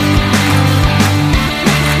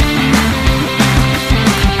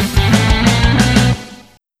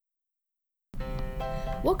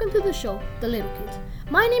show, The Little Kids.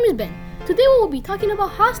 My name is Ben. Today we will be talking about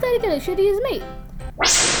how static electricity is made.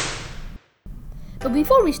 But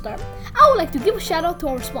before we start, I would like to give a shout out to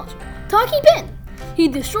our sponsor, Talkie Ben. He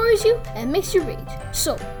destroys you and makes you rage.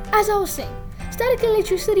 So, as I was saying, static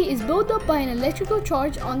electricity is built up by an electrical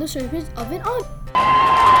charge on the surface of an object.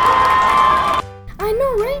 I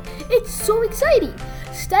know, right? It's so exciting.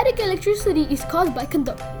 Static electricity is caused by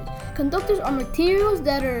conductors. Conductors are materials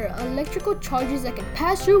that are electrical charges that can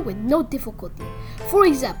pass through with no difficulty. For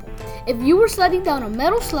example, if you were sliding down a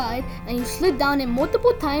metal slide and you slid down it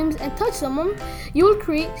multiple times and touched someone, you will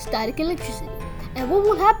create static electricity. And what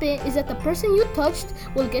will happen is that the person you touched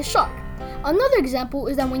will get shocked. Another example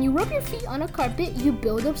is that when you rub your feet on a carpet, you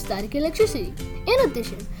build up static electricity. In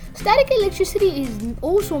addition, static electricity is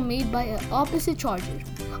also made by opposite charges.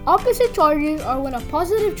 Opposite charges are when a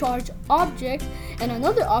positive charge object and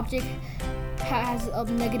another object has a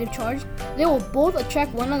negative charge. They will both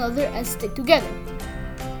attract one another and stick together.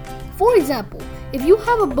 For example, if you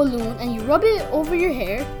have a balloon and you rub it over your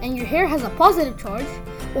hair and your hair has a positive charge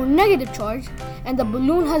or negative charge and the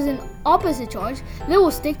balloon has an opposite charge, they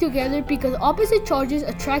will stick together because opposite charges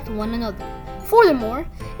attract one another. Furthermore,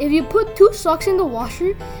 if you put two socks in the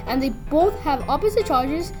washer and they both have opposite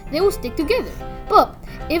charges, they will stick together. But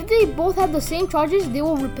if they both have the same charges, they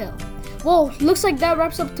will repel. Well, looks like that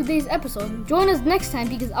wraps up today's episode. Join us next time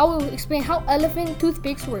because I will explain how elephant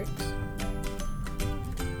toothpicks works.